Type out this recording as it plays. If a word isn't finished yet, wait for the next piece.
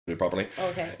do it properly.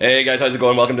 Okay. Hey guys, how's it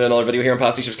going? Welcome to another video here on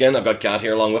Pasticheofskin. I've got Kat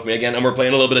here along with me again, and we're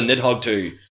playing a little bit of Nidhogg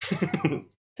 2.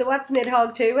 So what's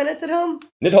Nidhogg 2 when it's at home?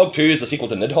 Nidhogg 2 is a sequel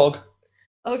to Nidhogg.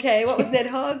 Okay, what was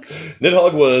Nidhogg?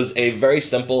 Nidhogg was a very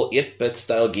simple 8-bit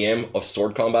style game of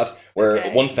sword combat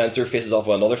where one fencer faces off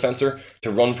with another fencer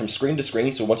to run from screen to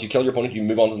screen. So once you kill your opponent, you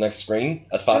move on to the next screen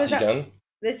as fast as you can.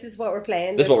 This is what we're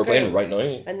playing. This is what we're playing right now.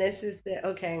 And this is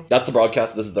the That's the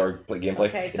broadcast. This is our gameplay.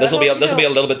 Okay, so this will be a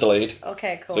little bit delayed.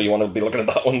 Okay, cool. So you want to be looking at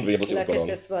that one to be able to see what's going on.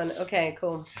 Look at this one. Okay,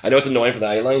 cool. I know it's annoying for the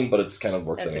eye line, but it's kind of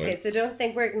works anyway. Okay, so don't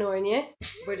think we're ignoring you.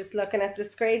 We're just looking at the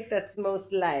screen that's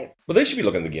most live. But they should be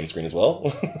looking at the game screen as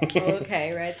well.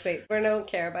 Okay, right, sweet. We don't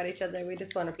care about each other. We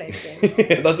just want to play the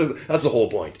game. That's the whole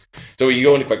point. So you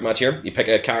go into quick match here. You pick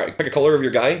a color of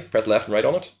your guy. Press left and right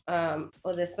on it.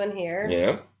 Well, this one here.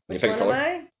 Yeah. Which one am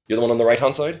I? You're the one on the right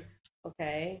hand side.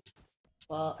 Okay.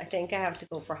 Well, I think I have to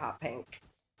go for hot pink.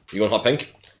 You going hot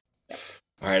pink? Yeah.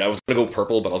 All right. I was gonna go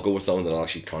purple, but I'll go with something that'll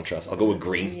actually contrast. I'll go with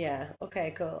green. Yeah.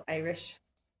 Okay. Cool. Irish.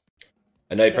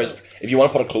 And now you press. If you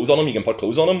want to put clothes on him, you can put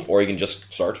clothes on him, or you can just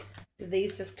start. Do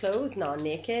these just clothes? No,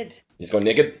 naked. You just go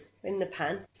naked. In the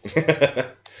pants.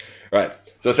 Right.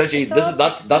 So essentially, that's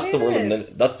the world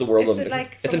of that's the world of.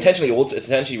 It's intentionally old. It's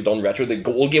intentionally done retro. The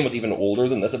old game was even older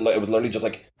than this. It was literally just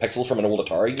like pixels from an old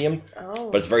Atari game. Oh.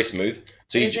 But it's very smooth.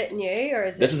 So is it new or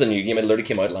is this is a new game? It literally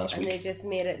came out last week. And they just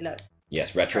made it look.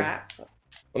 Yes, retro. Crap.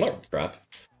 Well, not crap.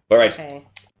 All right. Okay.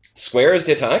 Square is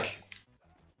the attack.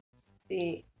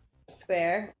 The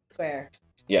square.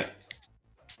 Yeah.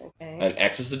 Okay. And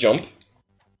X is the jump.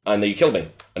 And then you killed me.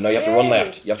 And now you have to run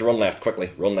left. You have to run left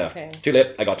quickly. Run left. Okay. Too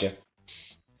late. I got you.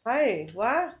 How?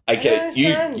 What?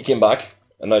 You came back,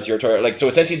 and now it's your turn. Like, so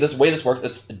essentially, this way this works,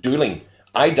 it's dueling.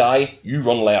 I die, you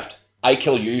run left. I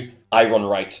kill you, I run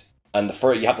right. And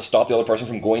you have to stop the other person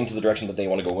from going to the direction that they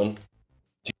want to go in.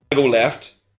 So you go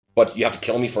left, but you have to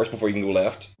kill me first before you can go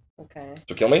left. Okay.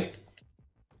 So kill me.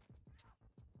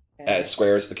 Okay.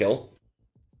 Square is the kill.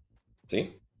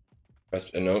 See?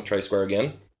 No, try square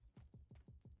again.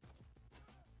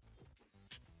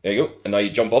 There you go. And now you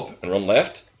jump up and run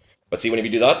left. But see, whenever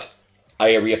you do that,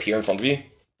 I reappear in front of you.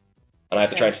 And I have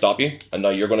to try and stop you. And now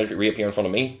you're going to reappear in front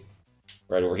of me.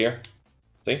 Right over here.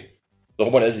 See? The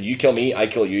whole point is, you kill me, I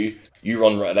kill you. You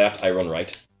run left, I run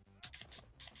right.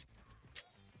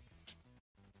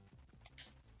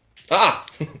 Ah!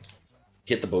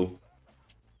 Hit the bow.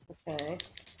 Okay.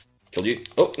 Killed you.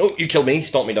 Oh, no, you killed me.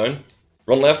 Stomp me down.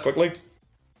 Run left quickly.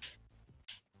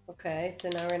 Okay, so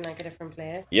now we're in like a different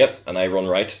place. Yep, and I run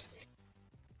right. So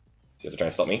you have to try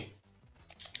and stop me.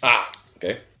 Ah!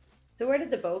 Okay. So where did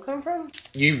the bow come from?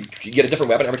 You get a different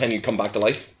weapon every time you come back to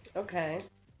life. Okay.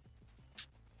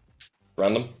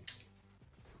 Random.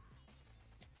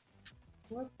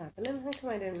 What's happening? How come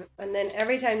I didn't... And then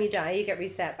every time you die, you get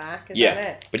reset back. Is that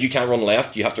it? But you can't run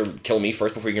left. You have to kill me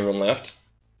first before you can run left.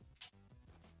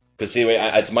 Because see,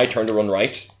 it's my turn to run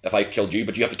right if I've killed you,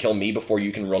 but you have to kill me before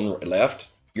you can run left.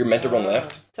 You're meant to run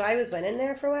left. So I was winning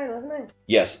there for a while, wasn't I?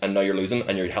 Yes, and now you're losing,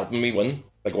 and you're helping me win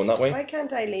by going that way. Why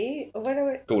can't I leave? Why do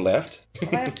I... Go left.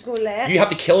 I have to go left? You have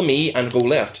to kill me and go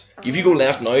left. If you go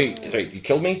left now, sorry, you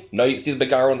killed me. Now you see the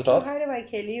big arrow on the top. So how do I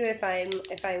kill you if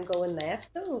I'm going left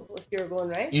though? If you're going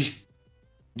right?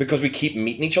 Because we keep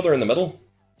meeting each other in the middle.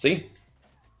 See?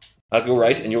 I'll go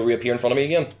right, and you'll reappear in front of me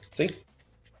again. See?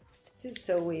 This is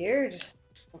so weird.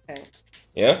 Okay.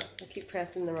 Yeah? I keep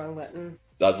pressing the wrong button.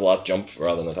 That's the last jump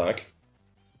rather than attack.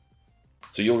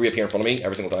 So you'll reappear in front of me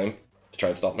every single time to try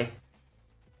and stop me.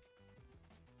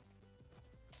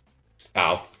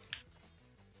 Ow.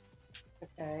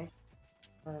 Okay.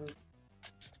 How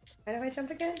do I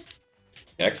jump again?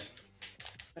 X.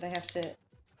 But I have to...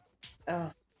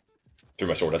 Oh. Threw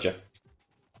my sword at you.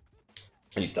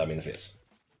 And you stabbed me in the face.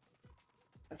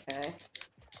 Okay.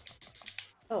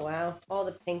 Oh wow. All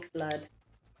the pink blood.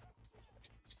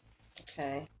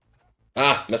 Okay.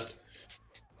 Ah, missed.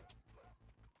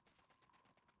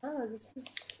 Oh, this is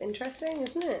interesting,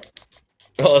 isn't it?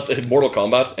 Well, it's Mortal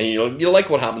Kombat, and you'll like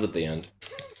what happens at the end.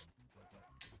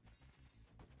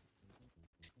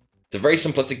 It's a very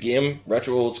simplistic game,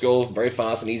 retro old school, very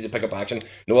fast and easy to pick up action.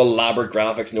 No elaborate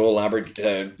graphics, no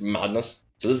elaborate madness.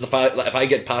 So this is the fact, if I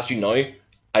get past you now,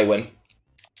 I win.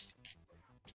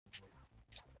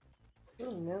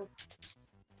 Oh no.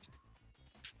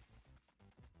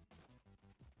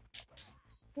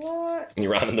 What? And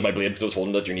you ran into my blade because I was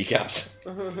holding it at your kneecaps.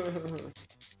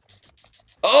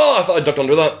 Oh, I thought I ducked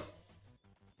under that.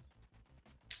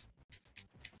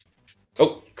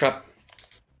 Oh, crap.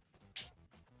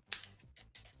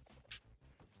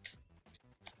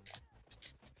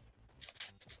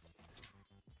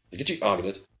 Did I get you? Oh, I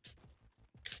did.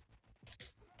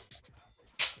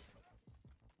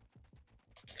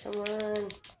 Come on.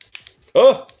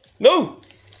 Oh! No!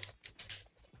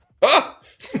 Ah!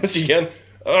 Missed you again.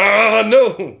 Ah,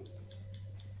 no!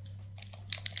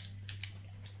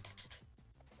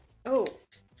 Oh.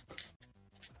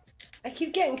 I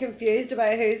keep getting confused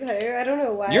about who's who. I don't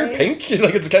know why. You're pink.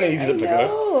 Like, it's kind of easy to pick it out.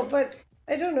 No, but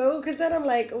I don't know, because then I'm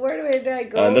like, where do I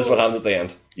go? And this is what happens at the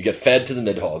end. You get fed to the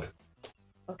Nidhogg.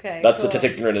 Okay, That's cool. the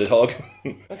particular Nidhogg.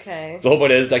 Okay. So the whole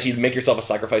point is to actually make yourself a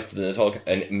sacrifice to the Nidhogg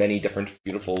in many different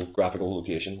beautiful graphical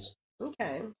locations.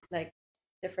 Okay. Like,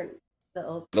 different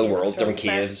little world, different Thrones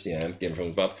map. caves, yeah, Game of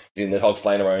Thrones map. See the Nidhogg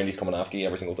flying around, he's coming after you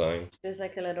every single time. There's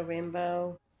like a little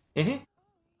rainbow. Mm-hmm.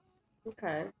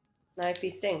 Okay. Now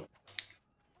feasting.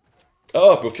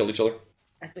 Oh, both killed each other.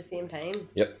 At the same time.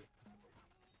 Yep.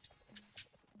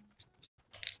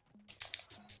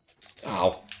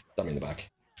 Ow. Stab me in the back.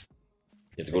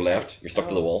 You have to go left. You're stuck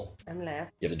to the wall. I'm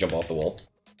left. You have to jump off the wall.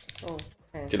 Oh,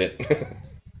 okay. Too late.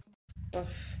 Oof.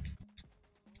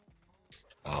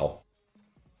 Ow.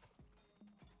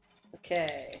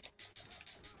 Okay.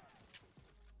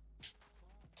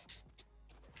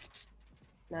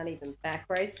 Not even back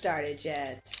where I started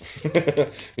yet.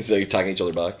 So you're tagging each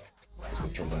other back. Just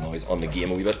gonna turn the noise on the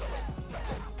game a wee bit. Okay,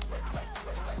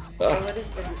 Ah. what is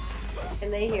the... Can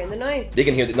they hear the noise? They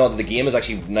can hear that. No, the game is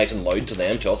actually nice and loud to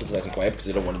them. To us, it's nice and quiet because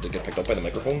they don't want it to get picked up by the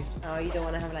microphone. Oh, you don't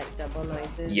want to have like double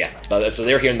noises? Yeah, so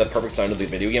they're hearing the perfect sound of the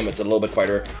video game. It's a little bit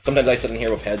quieter. Sometimes I sit in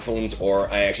here with headphones, or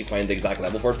I actually find the exact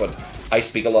level for it. But I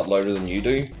speak a lot louder than you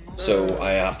do, so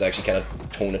I have to actually kind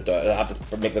of tone it down. I have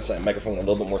to make the microphone a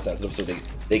little bit more sensitive so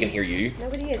they can hear you.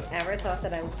 Nobody has ever thought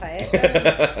that I'm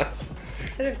quiet.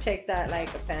 Sort of take that like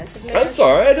offensively. I'm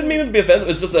sorry, I didn't mean it to be offensive.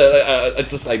 It's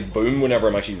just I boom whenever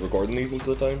I'm actually recording these most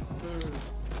of the time.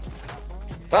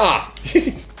 Ah!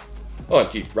 Oh,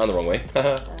 you ran the wrong way.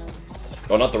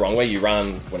 Oh, not the wrong way. You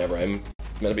ran whenever I'm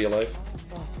meant to be alive.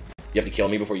 You have to kill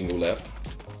me before you can go left.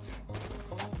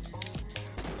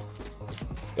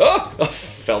 Oh! Oh,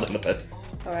 fell in the pit.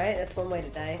 Alright, that's one way to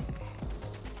die.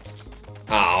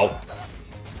 Ow!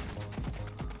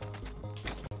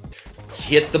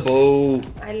 Hit the bow!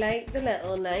 I like the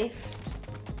little knife.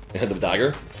 The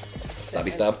dagger.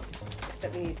 Stabby stab.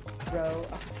 Let me throw.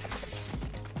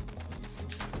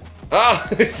 Ah!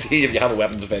 See if you have a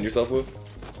weapon to defend yourself with.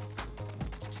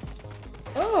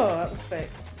 Oh, that was quick.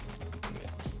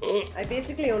 I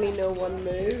basically only know one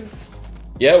move.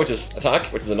 Yeah, which is attack,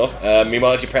 which is enough.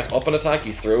 Meanwhile, if you press up an attack,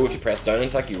 you throw. If you press down an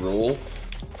attack, you roll.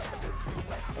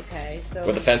 Okay, so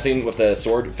With the fencing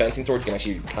sword, you can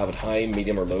actually have it high,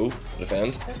 medium, or low to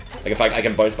defend. Like in fact, I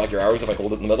can bounce back your arrows if I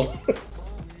hold it in the middle.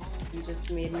 you just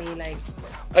made me like.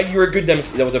 You were a good that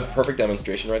was a perfect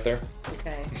demonstration right there.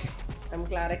 Okay, I'm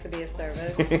glad I could be of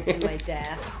service in my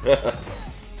death.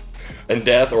 In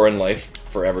death or in life,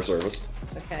 forever service.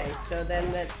 Okay, so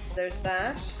then there's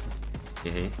that.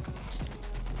 And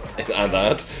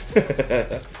that.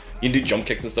 You can do jump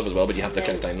kicks and stuff as well, but you have to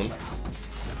kind of time them.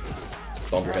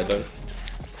 Stomp your head down.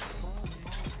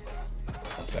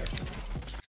 That's better.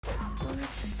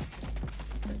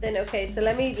 Then okay, so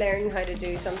let me learn how to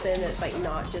do something that's like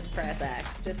not just press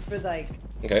X, just for like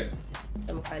Okay.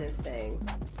 some kind of thing.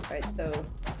 Right, so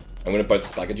I'm gonna bounce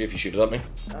this back at you if you shoot it at me.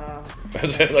 oh.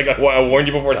 Like I warned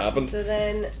you before it happened. So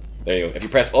then There you go. If you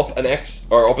press up an X,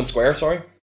 or up and square, sorry,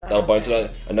 that'll bounce it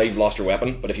out, and now you've lost your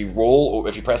weapon. But if you roll, or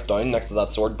if you press down next to that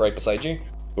sword right beside you,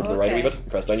 go to the right a wee bit,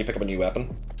 press down, you pick up a new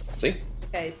weapon. See?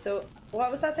 okay, so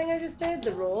what was that thing I just did?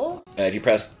 The roll? If you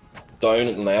press down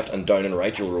and left and down and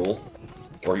right, you'll roll.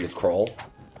 Or you'll crawl.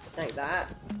 Like that.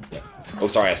 Yeah. Oh,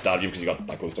 sorry, I stabbed you because you got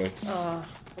that close to me. Oh,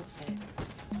 okay.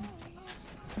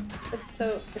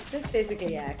 So it's just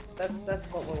basically X.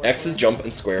 That's what we're working X is with. jump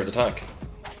and square is attack.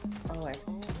 Oh, X.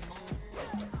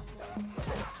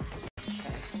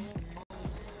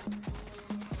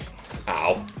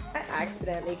 Ow. I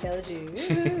accidentally killed you.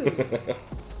 Woohoo.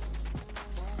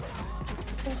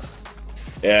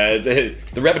 Yeah, the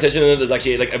repetition in it is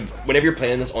actually like whenever you're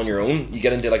playing this on your own, you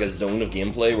get into like a zone of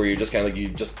gameplay where you're just kind of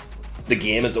like the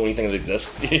game is the only thing that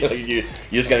exists. Like you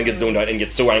just kind of get zoned out and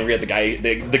get so angry at the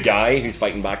guy who's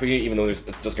fighting back with you, even though it's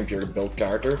just computer built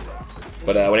character.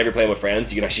 But whenever you're playing with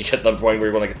friends, you can actually get to that point where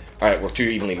you're like, all right, we're too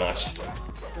evenly matched.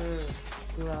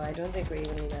 No, I don't think we're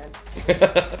evenly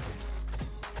matched.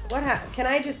 Can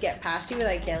I just get past you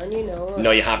without killing you? No.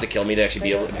 No, you have to kill me to actually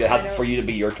be able. For you to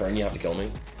be your turn, you have to kill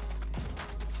me.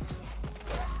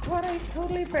 What? I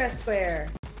totally pressed square.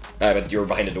 But you're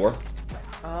behind a door.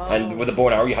 Oh. And with a bow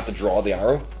and arrow, you have to draw the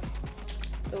arrow.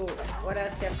 So what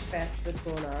else do you have to press with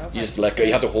bow and arrow? You just let go.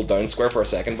 You have to hold down square for a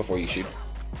second before you shoot,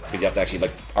 because you have to actually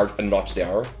like notch the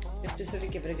arrow. You have to sort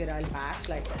of give it a good old bash,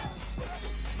 like.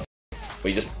 But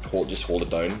you just hold it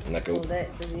down and let go. Hold it.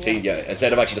 See, yeah,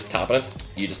 instead of actually just tapping it,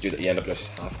 you just do that. You end up just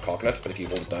half cocking it. But if you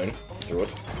hold it down, you throw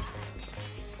it.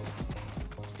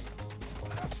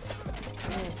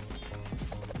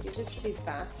 You're just too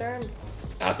fast, Aaron.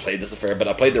 I played this a fair bit.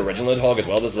 I played the original Nidhogg as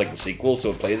well. This is like the sequel,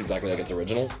 so it plays exactly like its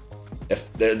original.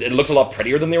 It looks a lot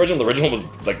prettier than the original. The original was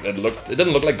like it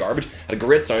didn't look like garbage. It had a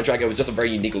great soundtrack. It was just a very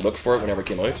unique look for it whenever it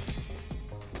came out.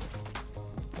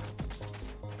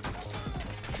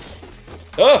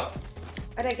 Oh!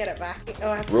 How did I get it back? Oh,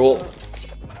 I have to Roll. go.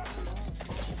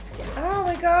 Oh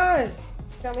my gosh!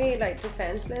 Got me like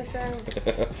defenseless down.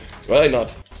 Why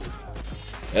not?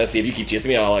 See, if you keep chasing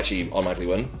me, I'll actually automatically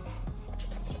win.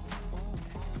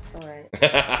 Alright.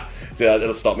 See,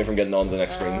 it'll stop me from getting on to the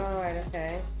next screen. Alright,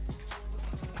 okay.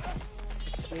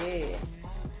 Sweet.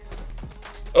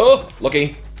 Oh,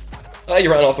 lucky. Ah,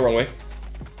 you ran off the wrong way.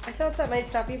 I thought that might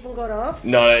stop you from going off.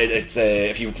 No, it's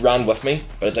if you ran with me,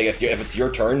 but it's like if it's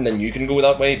your turn, then you can go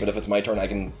that way. But if it's my turn, I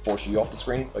can force you off the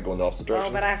screen by going the opposite direction.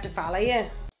 Oh, but I have to follow you.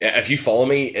 Yeah, if you follow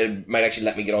me, it might actually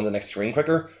let me get on the next screen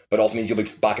quicker, but also means you'll be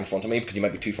back in front of me because you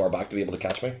might be too far back to be able to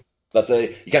catch me. You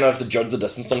kind of have to judge the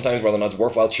distance sometimes, whether or not it's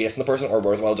worthwhile chasing the person or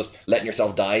worthwhile just letting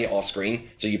yourself die off screen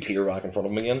so you appear back in front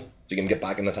of them again, so you can get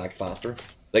back in the attack faster.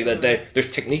 Like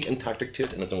there's technique and tactic to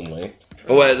it in its own way.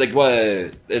 But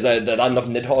is that enough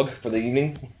Nidhogg for the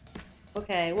evening?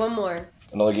 Okay, one more.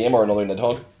 Another game or another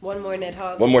Nidhogg? One more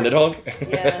Nidhogg. One more Nidhogg?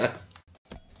 Yeah.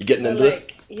 You getting But into like,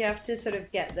 it? you have to sort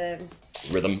of get the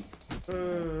Rhythm.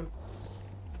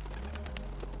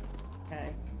 Okay.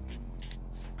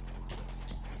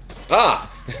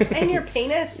 Ah! And your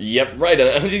penis. Yep, right.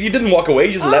 You didn't walk away.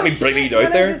 You just let me bleed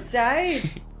out there. I just died.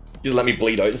 You just let me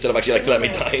bleed out instead of actually let me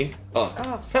die.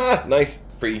 Oh, ah, nice,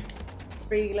 free.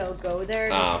 Free little go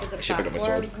there. I should pick up my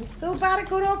sword. I'm so bad at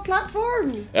going off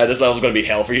platforms. This level's going to be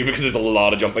hell for you because there's a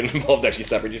lot of jumping involved to actually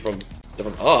separate you from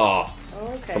different. Ah!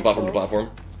 Oh, okay. From platform to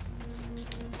platform.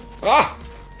 Ah!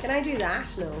 Can I do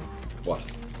that? No. What?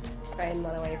 Try and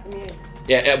run away from you.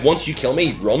 Yeah, once you kill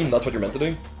me, run. That's what you're meant to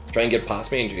do. Try and get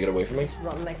past me and get away from me. Just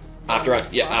run like. After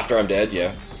I'm dead,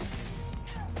 yeah.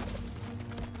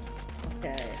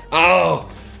 Okay.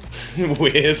 Oh!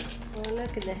 Waste. Oh,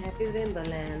 look at the happy rainbow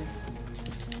land.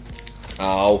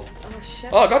 Ow. Oh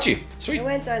shit. Oh, I got you. Sweet. I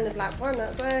went down the platform,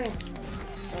 that's why.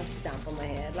 Oh, stamp on my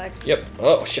head, like. Yep.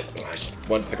 Oh shit. I just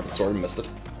went to pick up the sword and missed it.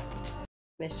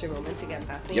 Missed your moment to get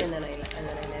past me, Yep. and then I lived.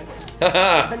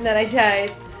 Haha! And then I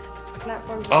died.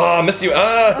 Platform. Oh, I missed you.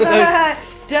 Ah!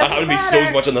 Doesn't I would be matter.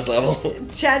 so much on this level.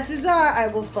 Chances are I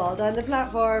will fall down the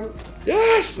platform.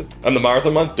 Yes! I'm the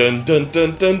marathon man. Dun dun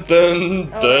dun dun dun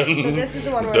Oh, dun. so this is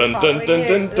the one where dun I'm dun following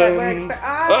dun you. dun Like, dun. we're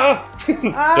Ah!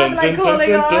 I'm like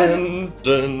holding on.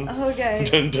 Dun dun Okay.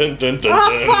 dun dun dun dun. Oh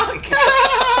fuck!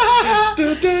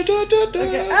 Dun dun dun dun dun.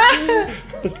 Okay.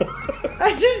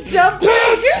 I just jumped.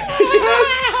 Yes!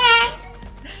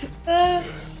 Yes!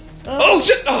 Oh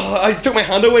shit! Oh, I took my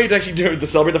hand away to actually to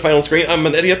celebrate the final screen. I'm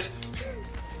an idiot.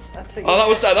 That's what Oh, that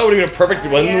was sad. That would have been a perfect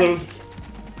win. Yes.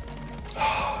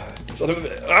 Son of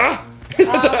a... Ah! Oh,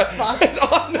 fuck.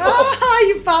 Oh, no! Ah,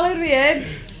 you followed me in.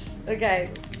 Okay.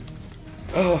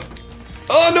 Oh.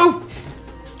 Oh, no!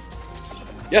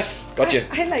 Yes, got you.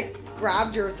 I like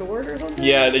grabbed your sword or something.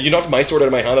 Yeah, you knocked my sword out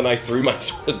of my hand and I threw my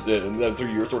sword, and then threw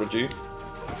your sword at you.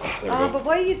 Oh, there we go. But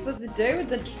what are you supposed to do with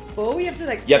the bow? You have to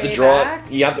like. You have to stay draw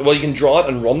back. it. Well, you can draw it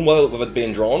and run while with it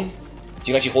being drawn. So you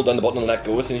can actually hold down the button and let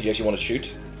go as soon as you actually want to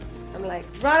shoot. I'm like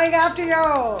running after you.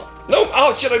 No!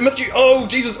 Oh shit! I missed you. Oh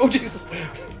Jesus! Oh Jesus!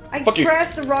 I Fuck you.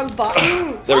 pressed the wrong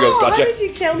button. There we go, gotcha. How did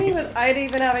you kill me without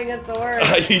even having a sword?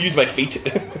 You used my feet.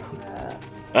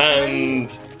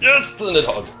 And yes, to the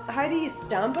Nidhogg. How do you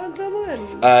stomp on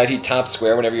someone? If you tap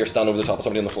square whenever you're standing over the top of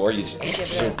somebody on the floor, you just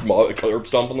curb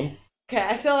stomp on them. Okay,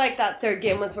 I feel like that third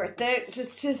game was worth it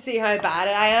just to see how bad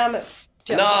I am at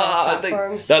jumping off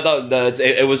platforms.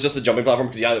 It was just a jumping platform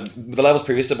because the levels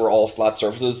previously were all flat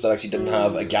surfaces that actually didn't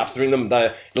have gaps between them.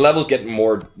 The levels get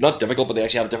more, not difficult, but they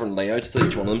actually have different layouts to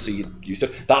each one of them, so you get used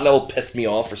to it. That level pissed me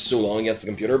off for so long against the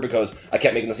computer because I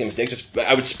kept making the same mistake.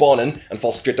 I would spawn in and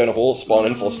fall straight down a hole, spawn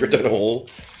in, fall straight down a hole.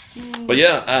 But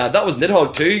yeah, that was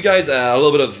Nidhogg 2, guys. A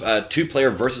little bit of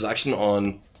two-player versus action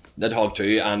on Nidhogg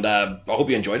 2, and I hope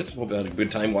you enjoyed it. Hope you had a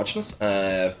good time watching us.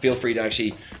 Feel free to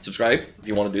actually subscribe if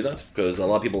you want to do that, because a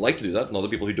lot of people like to do that, and other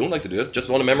people who don't like to do it just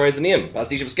want to memorize the name.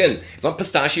 Pasticheofskin. It's not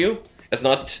pistachio. It's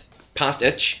not past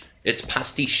itch. It's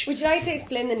pastiche. Would you like to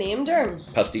explain the name, Derm?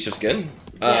 Pasticheofskin.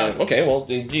 Yeah. Okay, well,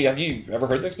 have you ever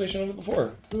heard the explanation of it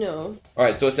before? No.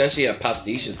 Alright, so essentially a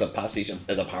pastiche, it's a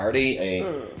parody,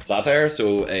 a satire,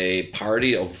 so a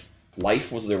parody of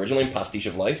Life was the original name, Pastiche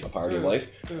of Life, a parody of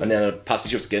life. And then a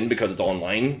Pasticheofskin because it's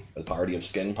online, a parody of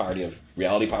skin, parody of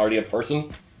reality, parody of person.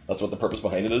 That's what the purpose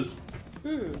behind it is.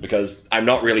 Because I'm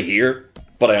not really here,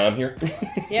 but I am here.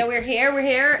 Yeah, we're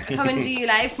here, coming to you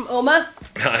live from Oma.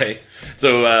 Hi.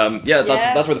 So, yeah,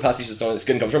 that's where the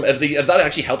Pasticheofskin comes from. If that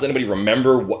actually helped anybody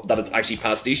remember that it's actually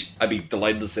pastiche, I'd be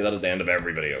delighted to say that at the end of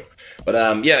every video.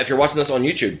 But, yeah, if you're watching this on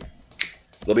YouTube,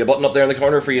 there'll be a button up there in the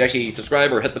corner for you to actually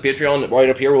subscribe or hit the Patreon. Right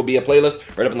up here will be a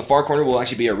playlist. Right up in the far corner will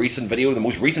actually be a recent video, the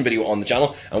most recent video on the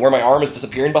channel. And where my arm is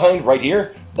disappearing behind, right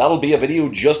here, that'll be a video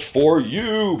just for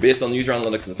you. Based on the user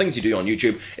analytics and the things you do on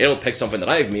YouTube, it'll pick something that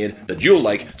I've made that you'll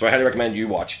like. So I highly recommend you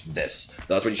watch this.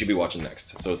 That's what you should be watching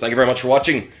next. So thank you very much for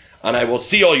watching. And I will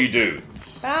see all you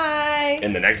dudes. Bye.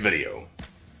 In the next video.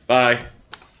 Bye.